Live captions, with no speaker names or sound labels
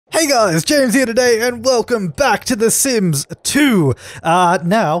Hey guys, James here today, and welcome back to The Sims 2.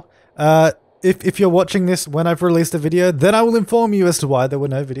 If you're watching this when I've released a video, then I will inform you as to why there were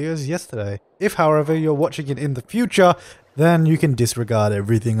no videos yesterday. If, however, you're watching it in the future, then you can disregard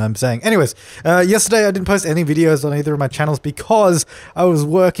everything I'm saying. Anyways, yesterday I didn't post any videos on either of my channels because I was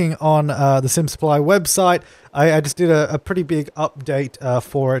working on the Sim Supply website. I just did a pretty big update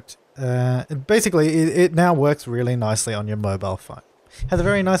for it. Basically, it now works really nicely on your mobile phone. Has a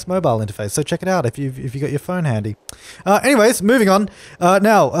very nice mobile interface, so check it out if you got your phone handy. Anyways, moving on.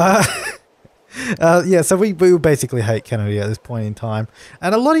 Yeah, so we basically hate Kennedy at this point in time,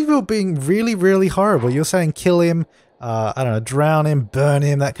 and a lot of you are being really, really horrible. You're saying kill him, I don't know, drown him, burn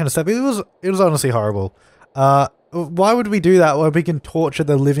him, that kind of stuff. It was honestly horrible. Why would we do that when we can torture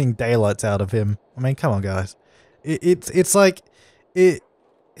the living daylights out of him? I mean, come on, guys. It's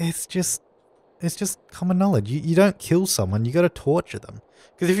just common knowledge. You don't kill someone, you gotta torture them.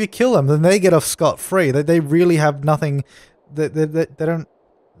 Because if you kill them, then they get off scot-free. They really have nothing, they don't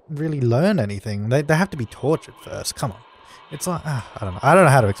really learn anything. They have to be tortured first. Come on. It's like, I don't know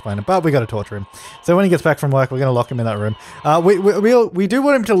how to explain it, but we gotta torture him. So when he gets back from work, we're gonna lock him in that room. We do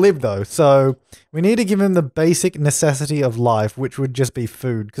want him to live though, so we need to give him the basic necessity of life, which would just be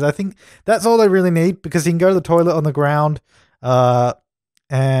food. Because I think that's all they really need, because he can go to the toilet on the ground,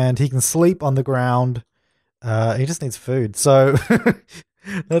 and he can sleep on the ground. He just needs food. So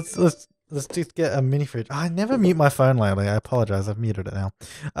let's just get a mini fridge. I never mute my phone lately. I apologize. I've muted it now.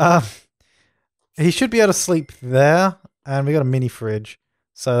 He should be able to sleep there, and we got a mini fridge,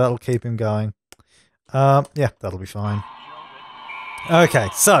 so that'll keep him going. Yeah, that'll be fine. Okay,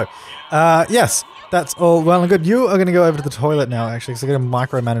 so yes, that's all well and good. You are going to go over to the toilet now, actually, because I'm going to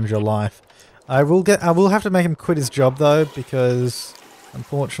micromanage your life. I will have to make him quit his job though, because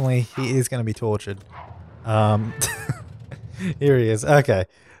unfortunately, he is going to be tortured. Here he is. Okay.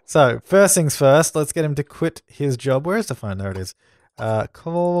 So, first things first, let's get him to quit his job. Where is the phone? There it is.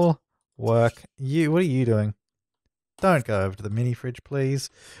 Call, work. What are you doing? Don't go over to the mini fridge, please.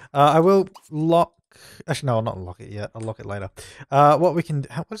 I will lock... Actually, no, I'll not lock it yet. I'll lock it later.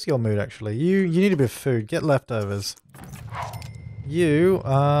 What's your mood, actually? You need a bit of food. Get leftovers. You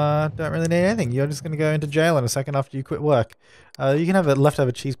don't really need anything. You're just going to go into jail in a second after you quit work. You can have a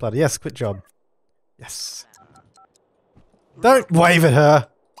leftover cheese platter. Yes, quit job. Yes. Don't wave at her.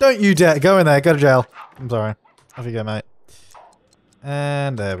 Don't you dare. Go in there. Go to jail. I'm sorry. Off you go, mate.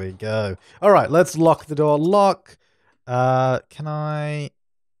 And there we go. Alright, let's lock the door. Lock. Can I...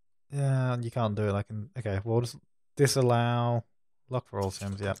 Yeah, you can't do it. Okay, we'll just disallow. Lock for all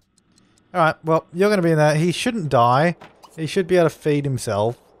Sims, yeah. Alright, well, you're going to be in there. He shouldn't die. He should be able to feed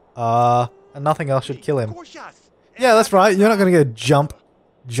himself. And nothing else should kill him. Yeah, that's right. You're not going to get jump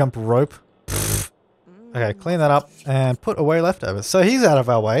rope. Pfft. Okay, clean that up and put away leftovers. So he's out of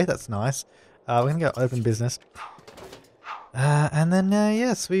our way. That's nice. We're going to go open business. And then,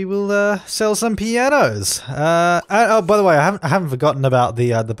 yes, we will sell some pianos. Oh, by the way, I haven't forgotten about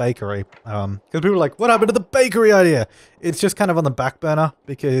the bakery. Because people are like, what happened to the bakery idea? It's just kind of on the back burner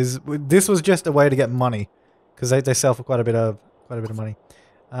because this was just a way to get money. Because they sell for quite a bit of money.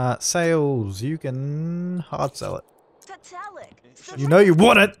 Sales, you can hard sell it. You know you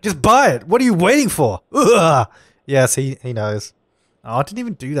want it, just buy it. What are you waiting for? Ugh. Yes, he knows. Oh, I didn't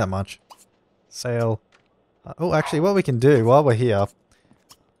even do that much. Sale. Oh, actually, what we can do while we're here.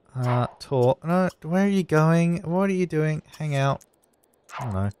 Talk. No, where are you going? What are you doing? Hang out. I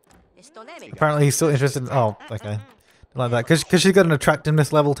don't know. Apparently he's still interested in... Oh, okay. Like that. Because she's got an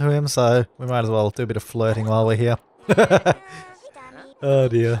attractiveness level to him, so we might as well do a bit of flirting while we're here. Oh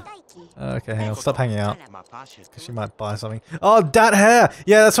dear. Okay, hang on. Stop hanging out. Because she might buy something. Oh, dat hair!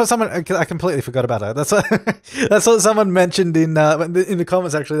 Yeah, that's what someone... I completely forgot about her. That's what someone mentioned in the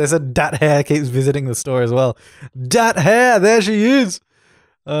comments, actually. They said dat hair keeps visiting the store as well. Dat hair! There she is!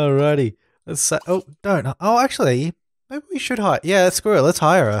 Alrighty. Let's say... Oh, don't. Oh, actually, maybe we should hire... Yeah, screw it. Let's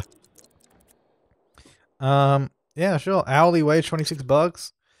hire her. Yeah, sure. Hourly wage, 26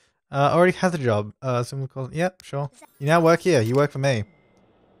 bucks. Already has a job. Someone calls... Yep, sure. You now work here. You work for me.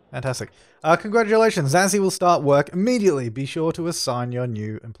 Fantastic. Congratulations. Zancy will start work immediately. Be sure to assign your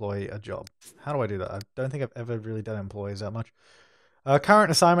new employee a job. How do I do that? I don't think I've ever really done employees that much.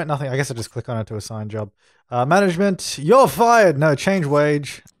 Current assignment, nothing. I guess I just click on it to assign job. Management, you're fired. No, change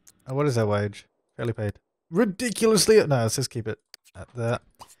wage. What is their wage? Fairly paid. Ridiculously... No, let's just keep it at that.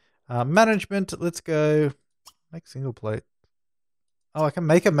 Management, let's go... Make single plate. Oh, I can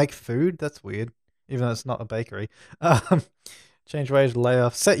make food? That's weird. Even though it's not a bakery. Change wage,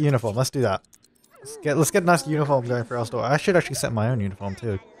 layoff, set uniform. Let's do that. Let's get a nice uniform going for our store. I should actually set my own uniform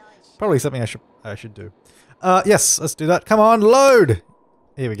too. Probably something I should do. Yes, let's do that. Come on, load!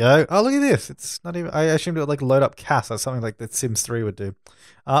 Here we go. Oh, look at this. It's not even... I assumed it would like load up cast. That's something like that Sims 3 would do.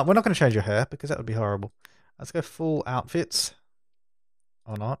 We're not going to change your hair because that would be horrible. Let's go full outfits.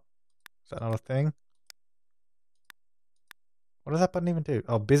 Or not. Is that not a thing? What does that button even do?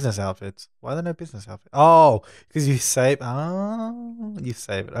 Oh, business outfits. Why are there no business outfits? Oh, because you save... Oh, you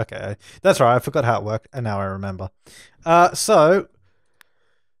save it. Okay. That's right. I forgot how it worked. And now I remember. So...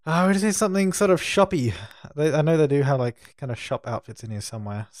 Oh, it is something sort of shoppy. I know they do have like kind of shop outfits in here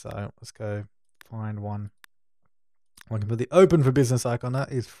somewhere. So let's go find one. I can put the open for business icon.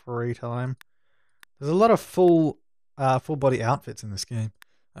 That is free time. There's a lot of full body outfits in this game.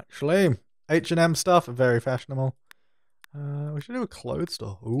 Actually, H&M stuff, very fashionable. We should do a clothes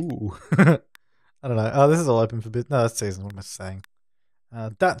store. Ooh. I don't know. Oh, this is all open for business. No, that's season. What am I saying?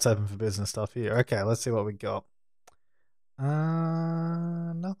 That's open for business stuff here. Okay, let's see what we got.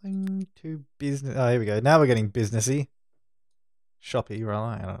 Nothing too business. Oh, here we go. Now we're getting businessy. Shoppy,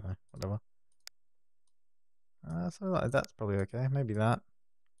 right? I don't know. Whatever. So that's probably okay. Maybe that.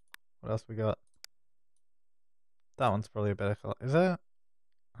 What else we got? That one's probably a better color. Is that?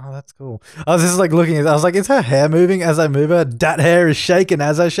 Oh, that's cool. I was just like looking at it. I was like, is her hair moving as I move her? That hair is shaking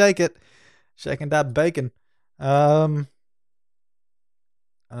as I shake it. Shaking that bacon. And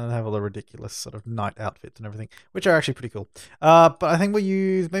then have all the ridiculous sort of night outfits and everything, which are actually pretty cool. But I think we'll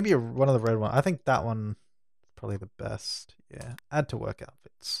use maybe one of the red ones. I think that one is probably the best. Yeah. Add to work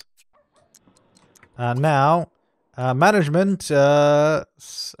outfits. Now, management,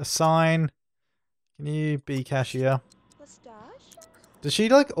 assign. Can you be cashier? Does she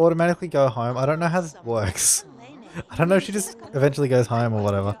like automatically go home? I don't know how this works. I don't know if she just eventually goes home or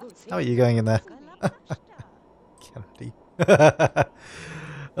whatever. How are you going in there? Kennedy.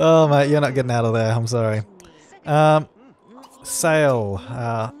 Oh mate, you're not getting out of there. I'm sorry. Sale.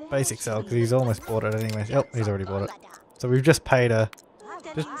 Basic sale, because he's almost bought it anyway. Oh, he's already bought it. So we've just paid her.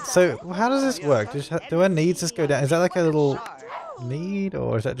 So how does this work? Do her needs just go down? Is that like a little need,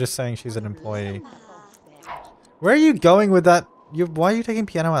 or is that just saying she's an employee? Where are you going with that? Why are you taking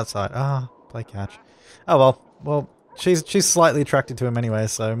piano outside? Play catch. Oh well. Well, she's slightly attracted to him anyway,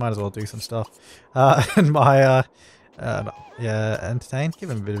 so might as well do some stuff. And my yeah, entertain. Give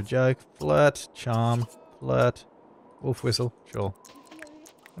him a bit of a joke. Flirt, charm, flirt, wolf whistle. Sure.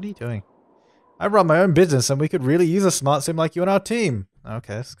 What are you doing? I run my own business, and we could really use a smart sim like you on our team.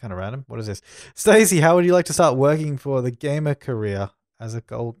 Okay, that's kind of random. What is this? Stacy, how would you like to start working for the gamer career as a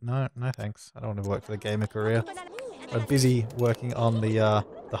gold? No, thanks. I don't want to work for the gamer career. I'm busy working on the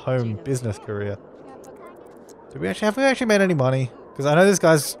home business career. Have we actually made any money? Because I know this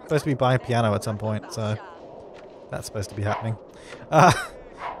guy's supposed to be buying a piano at some point, so that's supposed to be happening.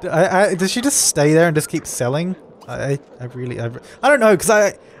 Does she just stay there and just keep selling? I don't know,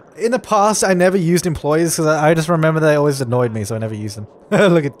 because in the past I never used employees because I just remember they always annoyed me, so I never used them.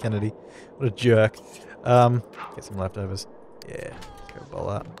 Look at Kennedy, what a jerk. Get some leftovers. Yeah, go bowl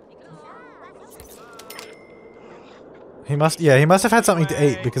that. He must have had something to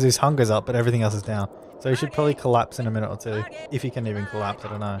eat because his hunger's up, but everything else is down. So he should probably collapse in a minute or two, if he can even collapse. I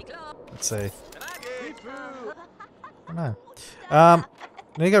don't know. Let's see. I don't know. I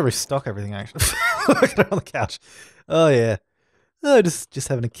need to go restock everything actually. Look at her on the couch. Oh yeah. Oh, just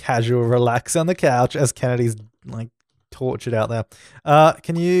having a casual relax on the couch as Kennedy's like tortured out there.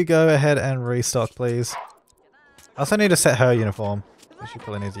 Can you go ahead and restock, please? I also need to set her uniform. She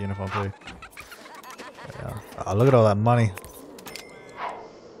probably needs a uniform too. Yeah. Oh, look at all that money.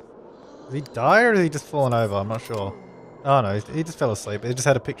 Did he die or did he just fallen over? I'm not sure. Oh no, he just fell asleep. He just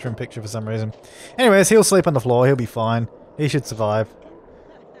had a picture-in-picture for some reason. Anyways, he'll sleep on the floor. He'll be fine. He should survive.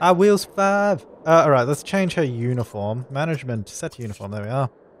 I will survive. Alright, let's change her uniform. Management. Set uniform. There we are.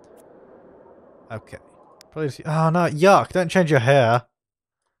 Okay. Probably just, oh no, yuck. Don't change your hair.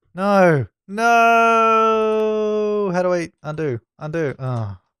 No. No. How do I undo? Undo.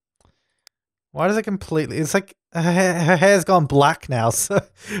 Oh. Why does it completely... It's like her hair's gone black now for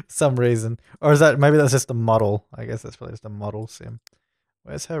some reason. Or is that... Maybe that's just a model. I guess that's probably just a model sim.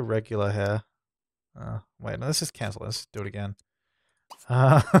 Where's her regular hair? Wait, no, let's just cancel. Let's do it again.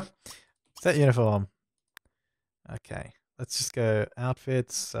 Set uniform. Okay. Let's just go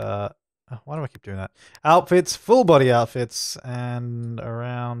outfits. Why do I keep doing that? Outfits, full body outfits, and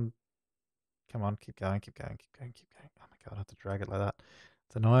around... Come on, keep going, keep going, keep going, keep going. Oh my god, I have to drag it like that.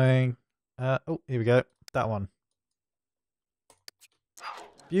 It's annoying. Oh, here we go. That one.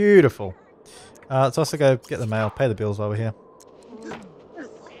 Beautiful. Let's also go get the mail, pay the bills while we're here.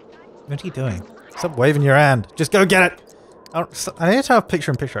 What are you doing? Stop waving your hand. Just go get it. I need to have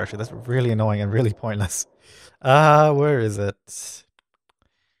picture-in-picture, actually. That's really annoying and really pointless. Where is it?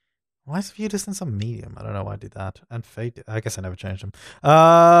 Why is view distance on medium? I don't know why I did that. And fade. I guess I never changed them.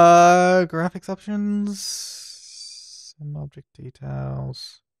 Graphics options. Sim object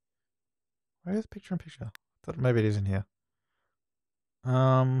details. Where is picture in picture? I thought maybe it is in here.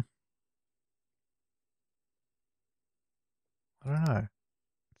 I don't know.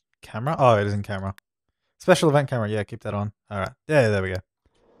 Camera? Oh, it is in camera. Special event camera. Yeah, keep that on. All right. Yeah, there we go.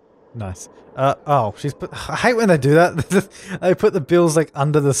 Nice. Oh, she's put. I hate when they do that. They put the bills like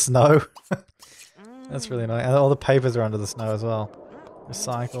under the snow. That's really annoying. And all the papers are under the snow as well.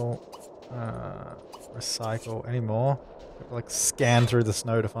 Recycle. Recycle. Any more? Like scan through the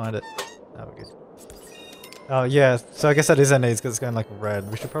snow to find it. That would be good. Oh yeah. So I guess that is our needs because it's going like red.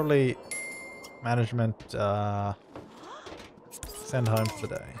 We should probably management. Send home for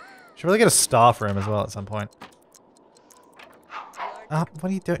the day. Should really get a staff room as well at some point. What are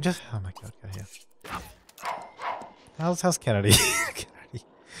you doing? Just oh my god, go here. How's Kennedy?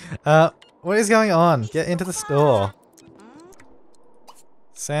 Kennedy. What is going on? Get into the store.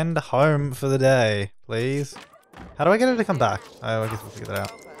 Send home for the day, please. How do I get her to come back? Oh, I guess we'll figure that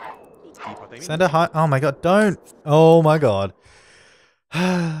out. Send her home. Oh my god, don't. Oh my god.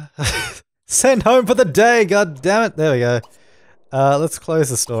 Send home for the day. God damn it. There we go. Let's close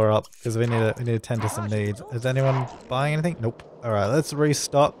the store up because we need to tend to some needs. Is anyone buying anything? Nope. All right, let's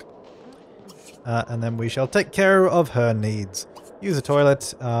restock, and then we shall take care of her needs. Use a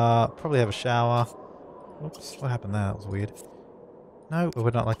toilet. Probably have a shower. Whoops, what happened there? That was weird. No, we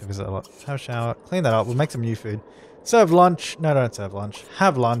would not like to visit a lot. Have a shower. Clean that up. We'll make some new food. Serve lunch. No, don't serve lunch.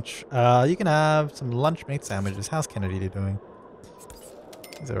 Have lunch. You can have some lunch meat sandwiches. How's Kennedy doing?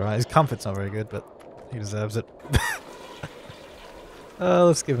 He's alright. His comfort's not very good, but he deserves it.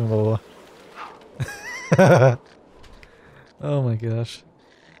 Let's give him more. Oh my gosh.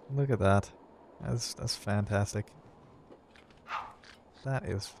 Look at that. That's fantastic. That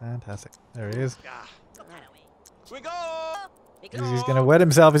is fantastic. There he is. He's gonna wet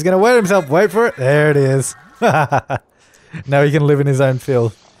himself. He's gonna wet himself. Wait for it. There it is. Now he can live in his own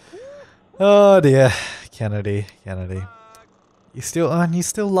filth. Oh dear. Kennedy. You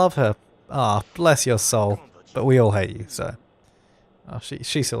still love her. Ah, bless your soul. But we all hate you, so. Oh,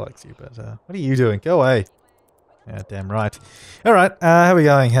 she still likes you, but what are you doing? Go away. Yeah, damn right. Alright, how are we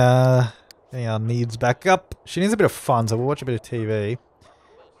going? Getting our needs back up. She needs a bit of fun, so we'll watch a bit of TV.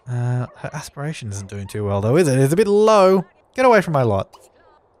 Her aspiration isn't doing too well, though, is it? It's a bit low. Get away from my lot.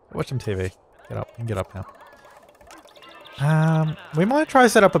 Watch some TV. Get up. You can get up now. We might try to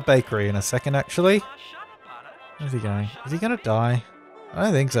set up a bakery in a second, actually. Where's he going? Is he going to die? I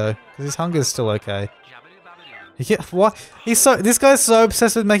don't think so, because his hunger's still okay. What? This guy's so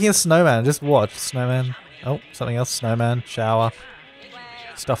obsessed with making a snowman. Just watch. Snowman. Oh, something else. Snowman. Shower.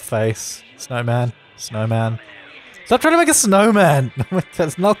 Stuffed face. Snowman. Snowman. Stop trying to make a snowman.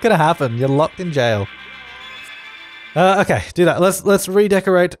 That's not gonna happen. You're locked in jail. Okay, do that. Let's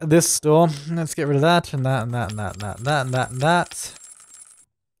redecorate this store. Let's get rid of that and that and that and that and that and that and that and that.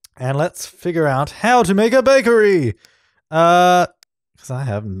 And let's figure out how to make a bakery. Because I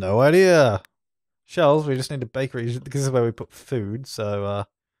have no idea. Shelves, we just need a bakery. This is where we put food, so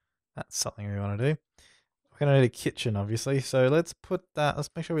that's something we want to do. We're going to need a kitchen, obviously, so let's put that, let's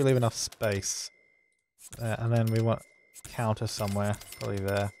make sure we leave enough space. And then we want a counter somewhere, probably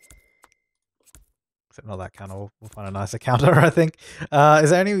there. Except not that counter, we'll find a nicer counter, I think.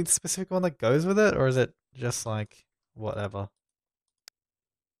 Is there any specific one that goes with it, or is it just like, whatever?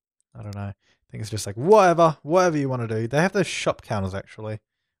 I don't know. I think it's just like, whatever you want to do. They have those shop counters, actually.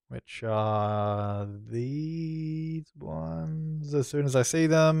 Which are these ones as soon as I see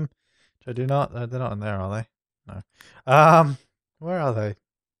them. Which I do not. They're not in there, are they? No. Where are they?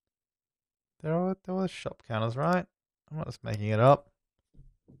 They're all shop counters, right? I'm not just making it up.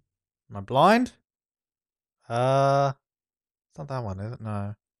 Am I blind? It's not that one, is it?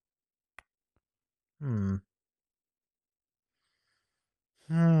 No.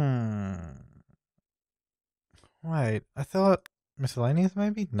 Wait, I thought miscellaneous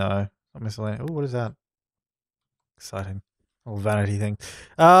maybe? No, not miscellaneous. Oh, what is that? Exciting. Little vanity thing.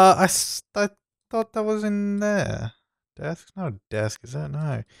 I thought that was in there. Desk? It's not a desk, is it? No.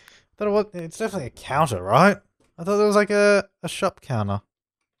 I thought it was, it's definitely a counter, right? I thought there was like a shop counter.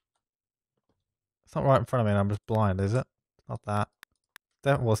 It's not right in front of me and I'm just blind, is it? It's not that.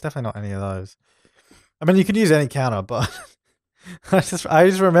 Well, it's definitely not any of those. I mean, you could use any counter, but I just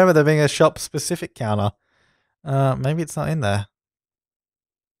remember there being a shop-specific counter. Maybe it's not in there.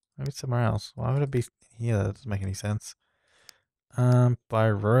 Maybe it's somewhere else. Why would it be here? That doesn't make any sense. By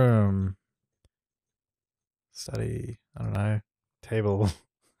room. Study. I don't know. Table.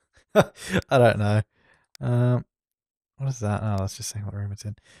 I don't know. What is that? Oh, that's just saying what room it's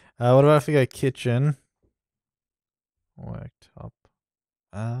in. What about if we go kitchen? Worktop.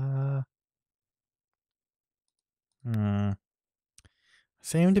 Hmm.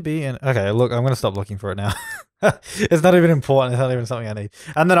 Seem to be in. Okay, look, I'm gonna stop looking for it now. It's not even important. It's not even something I need.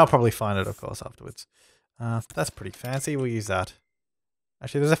 And then I'll probably find it, of course, afterwards. That's pretty fancy. We'll use that.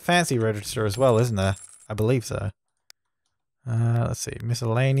 Actually, there's a fancy register as well, isn't there? I believe so. Let's see.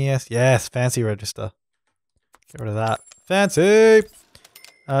 Miscellaneous. Yes, fancy register. Get rid of that. Fancy!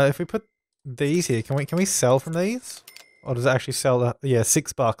 If we put these here, can we sell from these? Or does it actually sell the, yeah,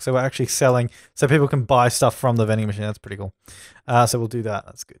 $6. So we're actually selling, so people can buy stuff from the vending machine. That's pretty cool. So we'll do that.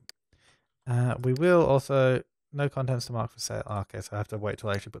 That's good. We will also, no contents to mark for sale. Oh, okay, so I have to wait till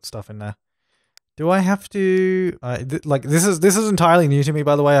I actually put stuff in there. Do I have to, like, this is entirely new to me,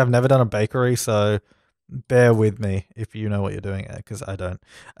 by the way. I've never done a bakery, so bear with me if you know what you're doing, because I don't.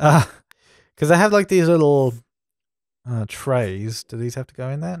 Because I have like these little trays. Do these have to go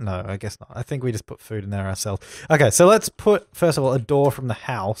in there? No, I guess not. I think we just put food in there ourselves. Okay, so let's put, first of all, a door from the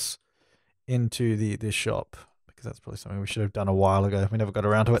house into this shop, because that's probably something we should have done a while ago. We never got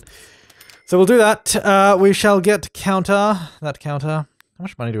around to it. So we'll do that. We shall get that counter. How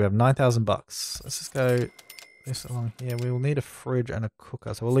much money do we have? $9,000. Let's just go this along here. We will need a fridge and a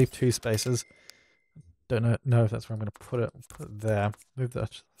cooker, so we'll leave 2 spaces. Don't know if that's where I'm going to put it. We'll put it there. Move the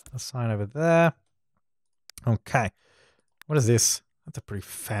sign over there. Okay. What is this? That's a pretty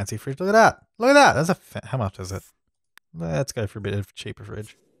fancy fridge. Look at that. Look at that. That's a how much is it? Let's go for a bit of a cheaper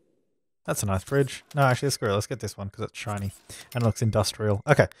fridge. That's a nice fridge. No, actually, screw it. Let's get this one because it's shiny and it looks industrial.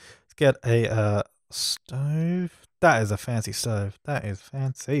 Okay. Let's get a stove. That is a fancy stove. That is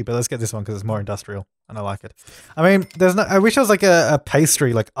fancy. But let's get this one because it's more industrial and I like it. I mean, there's no. I wish there was like a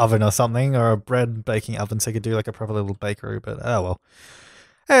pastry like oven or something, or a bread baking oven, so you could do like a proper little bakery. But oh well.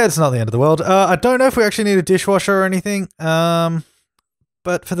 It's not the end of the world. I don't know if we actually need a dishwasher or anything.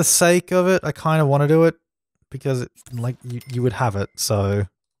 But for the sake of it, I kind of want to do it because it, like you would have it. So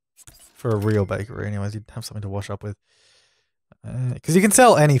for a real bakery, anyways, you'd have something to wash up with. Because you can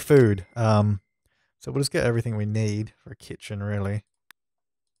sell any food. So we'll just get everything we need for a kitchen, really.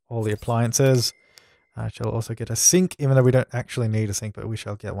 All the appliances. I shall also get a sink, even though we don't actually need a sink, but we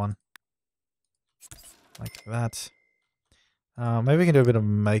shall get one. Like that. Maybe we can do a bit of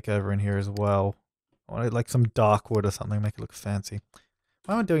makeover in here as well. I want like some dark wood or something, make it look fancy.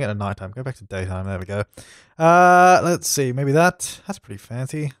 Why am I doing it at nighttime? Go back to daytime. There we go. Let's see. Maybe that. That's pretty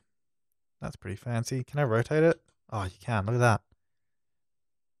fancy. That's pretty fancy. Can I rotate it? Oh, you can. Look at that.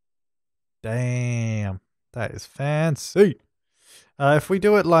 Damn. That is fancy. If we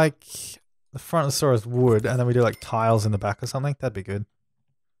do it like the front of the store is wood and then we do like tiles in the back or something, that'd be good.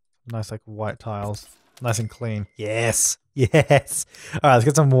 Nice like white tiles. Nice and clean. Yes. Yes. Alright, let's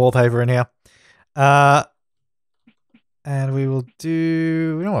get some wallpaper in here. And we will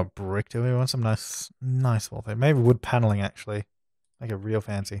do... We don't want brick, do we? We want some nice wallpaper. Maybe wood paneling, actually. Make it real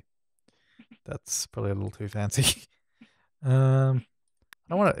fancy. That's probably a little too fancy. I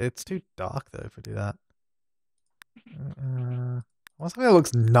don't want to... It's too dark, though, if we do that. I want something that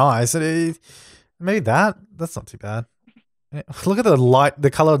looks nice. Maybe that? That's not too bad. Look at the light,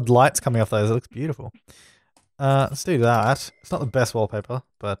 the colored lights coming off those. It looks beautiful. Let's do that. It's not the best wallpaper,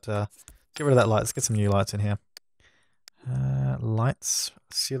 but get rid of that light. Let's get some new lights in here. Lights,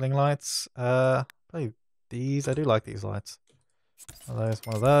 ceiling lights. Probably these. I do like these lights. One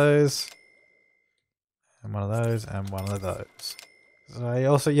of those, and one of those, and one of those. So I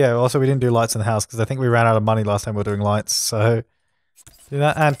also, we didn't do lights in the house because I think we ran out of money last time we were doing lights. So do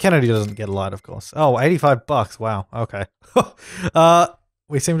that. And Kennedy doesn't get a light, of course. Oh, $85. Wow. Okay.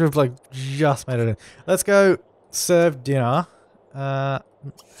 We seem to have like just made it in. Let's go serve dinner.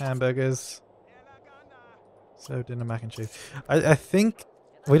 Hamburgers. Serve dinner, mac and cheese. I think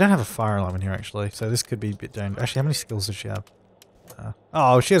we don't have a fire alarm in here actually, so this could be a bit dangerous. Actually, how many skills does she have?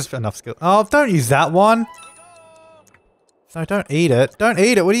 Oh, she has enough skills. Oh, don't use that one. No, don't eat it. Don't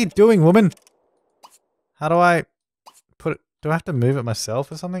eat it. What are you doing, woman? How do I put it? Do I have to move it myself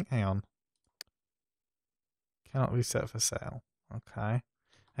or something? Hang on. Cannot be set for sale. Okay.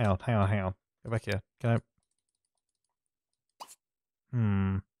 Hang on. Go back here. Can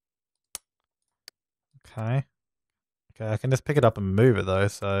I... Okay. Okay, I can just pick it up and move it though,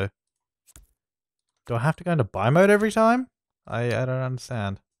 so... Do I have to go into buy mode every time? I don't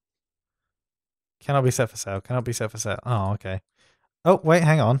understand. Cannot be set for sale. Cannot be set for sale. Oh, okay. Oh, wait,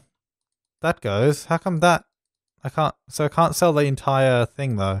 hang on. That goes. How come that... I can't... So I can't sell the entire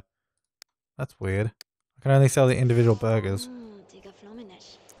thing though. That's weird. I can only sell the individual burgers.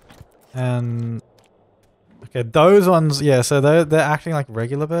 And... Okay, those ones... Yeah, so they're acting like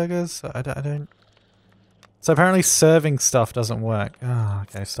regular burgers. So I don't... So apparently serving stuff doesn't work. Oh,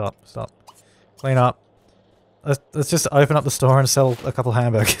 okay, stop. Clean up. Let's just open up the store and sell a couple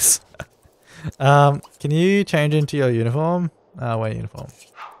hamburgers. Can you change into your uniform? Wear uniform.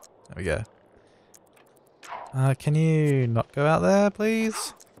 There we go. Can you not go out there,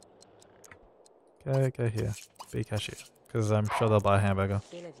 please? Go here. Be cashier. Because I'm sure they'll buy a hamburger.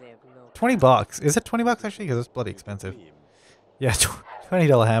 20 bucks. Is it 20 bucks actually? Because it's bloody expensive. Yeah,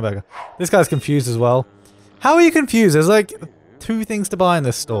 $20 hamburger. This guy's confused as well. How are you confused? There's like 2 things to buy in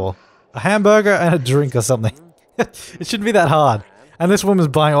this store. A hamburger and a drink or something. It shouldn't be that hard. And this woman's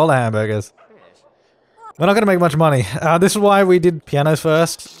buying all the hamburgers. We're not going to make much money. This is why we did pianos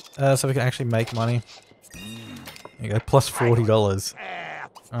first. So we can actually make money. There you go. Plus $40.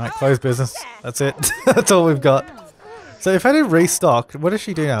 Alright, close business. That's it. That's all we've got. So if I do restock, what does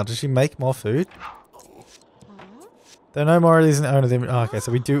she do now? Does she make more food? There are no more of these in the owner's inventory. Oh, okay,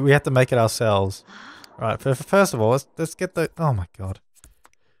 so we have to make it ourselves. Right, first of all, let's get the... Oh my god.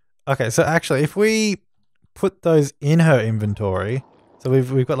 Okay, so actually, if we put those in her inventory... So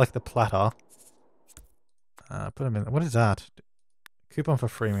we've got like the platter. Put them in... What is that? Coupon for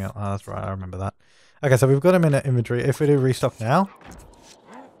free meal. Oh, that's right, I remember that. Okay, so we've got them in our inventory. If we do restock now...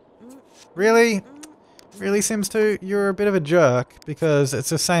 Really? Really, Sims 2? You're a bit of a jerk because it's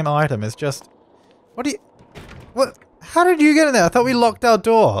the same item. It's just... What do you... What? How did you get in there? I thought we locked our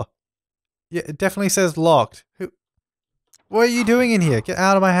door. Yeah, it definitely says locked. What are you doing in here? Get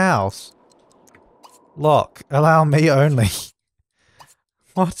out of my house. Lock. Allow me only.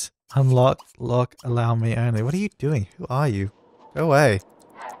 What? Unlock. Lock. Allow me only. What are you doing? Who are you? Go away.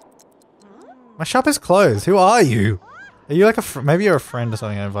 My shop is closed. Who are you? Are you like a... Maybe you're a friend or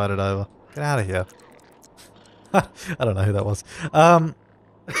something I invited over. Get out of here. I don't know who that was.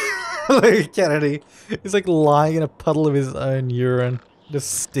 Look at Kennedy. He's like lying in a puddle of his own urine.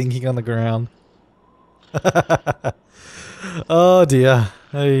 Just stinking on the ground. Oh dear.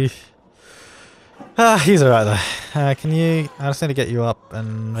 Hey. He's alright though. Can you... I just need to get you up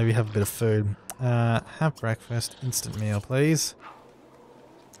and maybe have a bit of food. Have breakfast. Instant meal, please.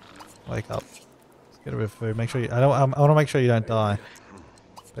 Wake up. Let's get a bit of food. Make sure you... I want to make sure you don't die.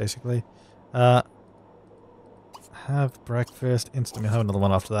 Basically. Have breakfast. Instant meal. Have another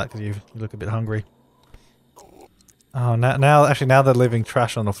one after that because you look a bit hungry. Oh, now they're leaving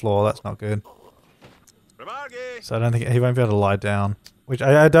trash on the floor. That's not good. So I don't think he won't be able to lie down. Which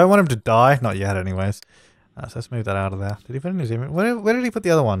I don't want him to die. Not yet, anyways. So let's move that out of there. Did he put it in his inventory? Where did he put the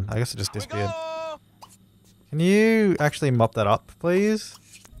other one? I guess it just disappeared. Can you actually mop that up, please?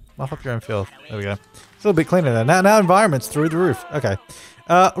 Mop up your own filth. There we go. It's a little bit cleaner there. Now environment's through the roof. Okay.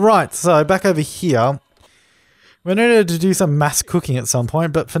 Right. So back over here. We're needed to do some mass cooking at some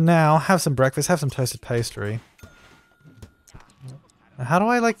point, but for now, have some breakfast, have some toasted pastry. How do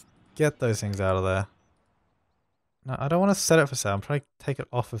I, like, get those things out of there? No, I don't want to set it for sale. I'm trying to take it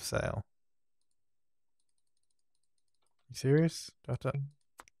off of sale. You serious? Do I have to...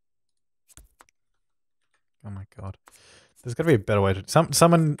 Oh my god. There's got to be a better way to...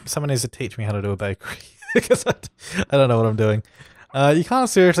 Someone needs to teach me how to do a bakery. Because I don't know what I'm doing. You can't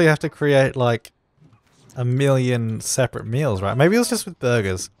seriously have to create, like... a million separate meals, right? Maybe it's just with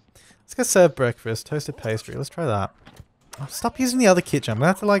burgers. Let's go serve breakfast, toasted pastry. Let's try that. Oh, stop using the other kitchen. I'm gonna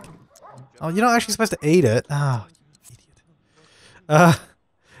have to like... Oh, you're not actually supposed to eat it. Oh, you idiot.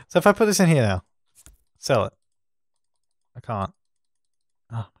 So if I put this in here now, sell it. I can't.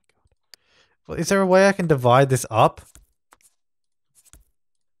 Oh my god. Well, is there a way I can divide this up?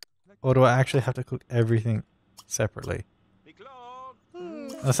 Or do I actually have to cook everything separately?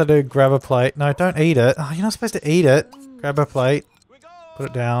 Unless I do grab a plate. No, don't eat it. Oh, you're not supposed to eat it. Grab a plate. Put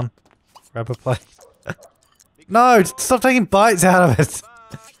it down. Grab a plate. No, stop taking bites out of it.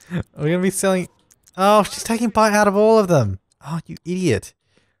 We're going to be selling... Oh, she's taking bite out of all of them. Oh, you idiot.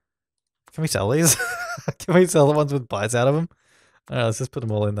 Can we sell these? Can we sell the ones with bites out of them? Alright, let's just put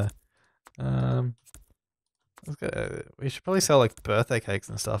them all in there. We should probably sell like birthday cakes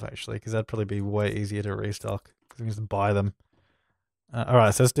and stuff actually, because that'd probably be way easier to restock. Because we can just buy them.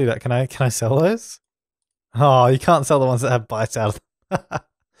 Alright, so let's do that. Can I sell those? Oh, you can't sell the ones that have bites out of them.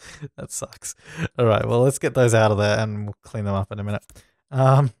 That sucks. Alright, well let's get those out of there and we'll clean them up in a minute.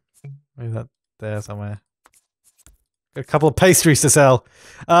 Maybe that there somewhere. Got a couple of pastries to sell.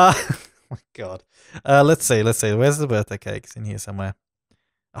 Oh my god. Let's see. Where's the birthday cakes? In here somewhere.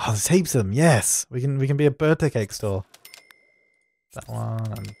 Oh, there's heaps of them. Yes, we can be a birthday cake store. That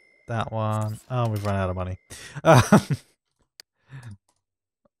one and that one. Oh, we've run out of money. There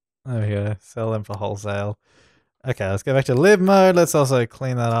we go. Sell them for wholesale. Okay, let's go back to live mode. Let's also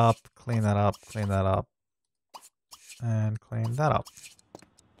clean that up, clean that up, clean that up, and clean that up.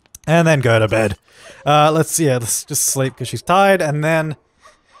 And then go to bed. Let's just sleep because she's tired, and then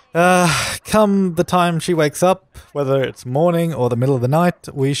come the time she wakes up, whether it's morning or the middle of the night,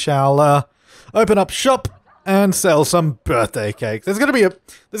 we shall open up shop and sell some birthday cake. There's gonna be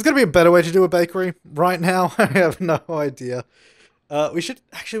a better way to do a bakery. Right now, I have no idea. We should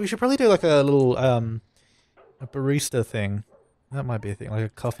probably do like a little a barista thing. That might be a thing, like a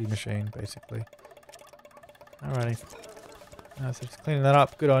coffee machine, basically. Alrighty. So just cleaning that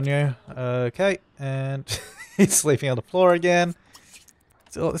up. Good on you. Okay, and he's sleeping on the floor again.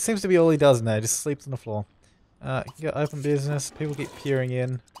 So it seems to be all he does now. Just sleeps on the floor. You can go open business. People keep peering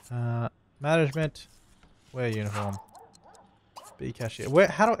in. Management. Wear uniform. Be cashier. Where?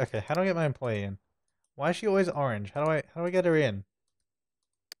 How do I get my employee in? Why is she always orange? How do I get her in?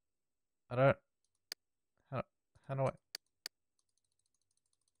 I don't. How do I?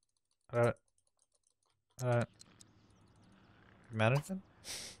 I don't. Management?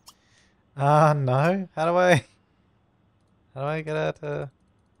 No. How do I get her to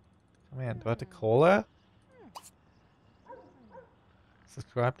come in? Do I have to call her?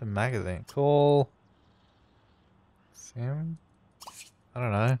 Subscribe to magazine. Call Sim? I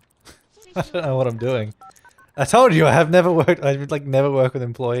don't know. I don't know what I'm doing. I told you I have never worked. I would like never work with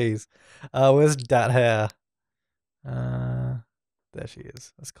employees. Where's Dat Hair? There she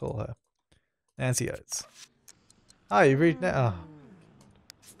is. Let's call her. Nancy Oates. Hi, you read now. Oh.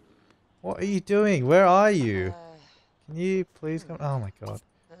 What are you doing? Where are you? Can you please come? Oh my god.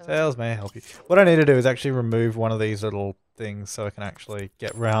 Sales, may I help you? What I need to do is actually remove one of these little things so I can actually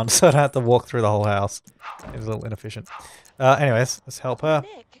get round so I don't have to walk through the whole house. It's a little inefficient. Anyways, let's help her.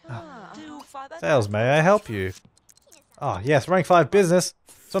 Sales, may I help you? Oh, yes, rank 5 business.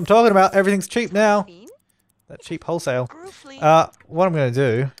 That's what I'm talking about. Everything's cheap now. That cheap wholesale. What I'm going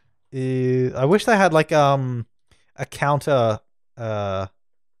to do is... I wish they had like a counter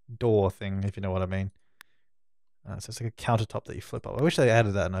door thing, if you know what I mean. So it's like a countertop that you flip up. I wish they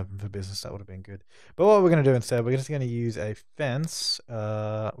added that in Open for Business. That would have been good. But what we're going to do instead, we're just going to use a fence,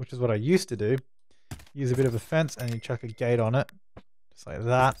 which is what I used to do. Use a bit of a fence and you chuck a gate on it. Just like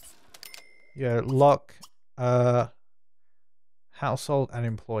that. You go lock household and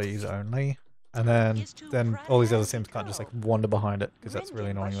employees only. And then all these other Sims can't just like wander behind it because that's really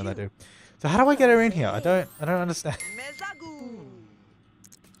annoying when they do. So how do I get her in here? I don't understand.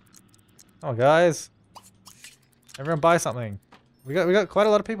 Oh guys. Everyone buy something. We got quite a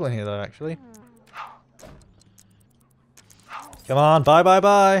lot of people in here though, actually. Come on,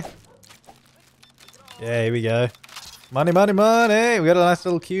 buy. Yeah, here we go. Money. We got a nice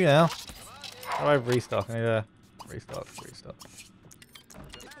little queue now. How do I restock? I need to restock.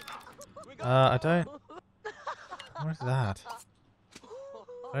 I don't... What is that?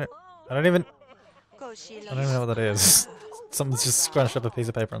 I don't even know what that is. Someone's just scrunched up a piece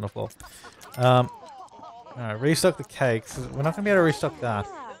of paper on the floor. Alright, restock the cakes. We're not going to be able to restock that.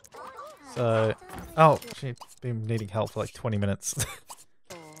 So... Oh, she's been needing help for like 20 minutes.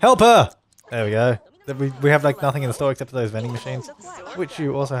 Help her! There we go. We have like nothing in the store except for those vending machines. Which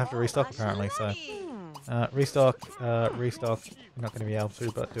you also have to restock apparently, so... restock. You're not going to be able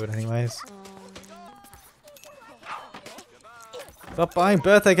to, but do it anyways. Stop buying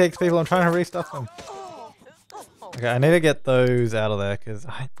birthday cakes, people. I'm trying to restock them. Okay, I need to get those out of there because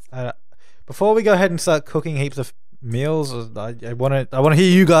before we go ahead and start cooking heaps of meals, I want to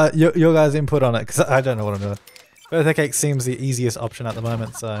hear your guys' input on it because I don't know what I'm doing. Birthday cake seems the easiest option at the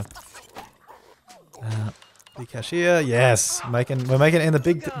moment, so. The cashier, yes, we're making it in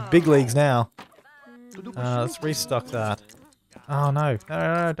the big leagues now. Let's restock that. Oh no,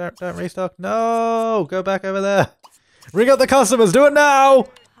 don't restock. No, go back over there. Ring up the customers. Do it now.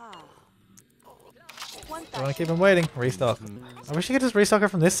 Don't want to keep them waiting. Restock. I wish you could just restock it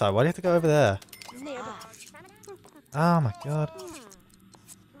from this side. Why do you have to go over there? Oh my god.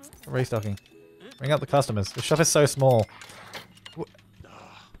 Restocking. Ring up the customers. The shop is so small.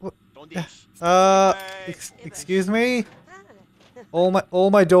 Excuse me? All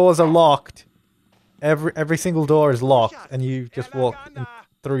my doors are locked. Every single door is locked, and you just walk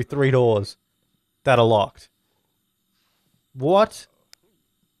through 3 doors that are locked. What?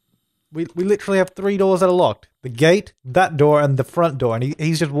 We literally have 3 doors that are locked. The gate, that door, and the front door, and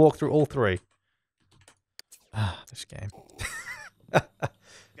he's just walked through all 3. Ah, this game.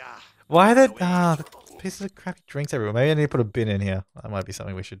 Why are there the pieces of crappy drinks everywhere? Maybe I need to put a bin in here. That might be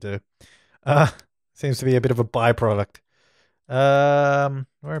something we should do. Seems to be a bit of a byproduct. Where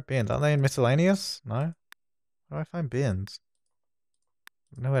are bins? Aren't they in miscellaneous? No? Where do I find bins?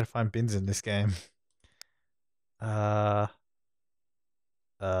 I don't know where to find bins in this game.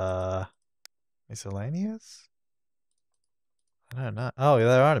 Miscellaneous? I don't know. Oh, yeah,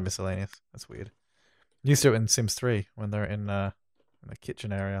 they are in miscellaneous. That's weird. Used to it in Sims 3 when they're in the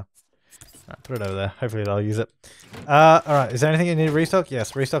kitchen area. Alright, put it over there. Hopefully they'll use it. Alright, is there anything you need to restock?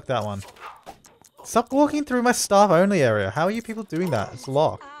 Yes, restock that one. Stop walking through my staff only area. How are you people doing that? It's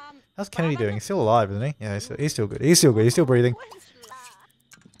locked. How's Kennedy doing? He's still alive, isn't he? Yeah, he's still good. He's still good. He's still breathing.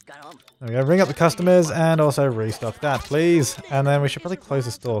 There we go. Ring up the customers and also restock that, please. And then we should probably close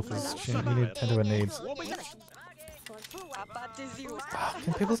the store because you need to tend to her needs. Oh,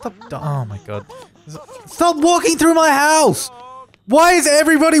 can people stop? Oh my god. Stop walking through my house! Why is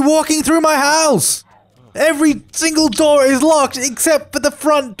everybody walking through my house? Every single door is locked except for the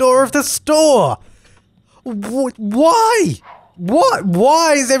front door of the store. Why? What?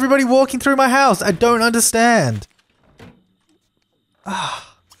 Why is everybody walking through my house? I don't understand.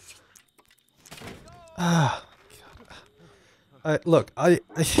 Look, I'll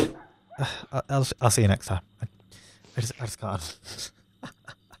see you next time. I just can't.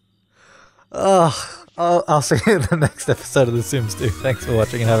 I'll see you in the next episode of The Sims 2. Thanks for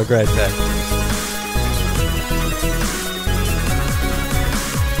watching and have a great day.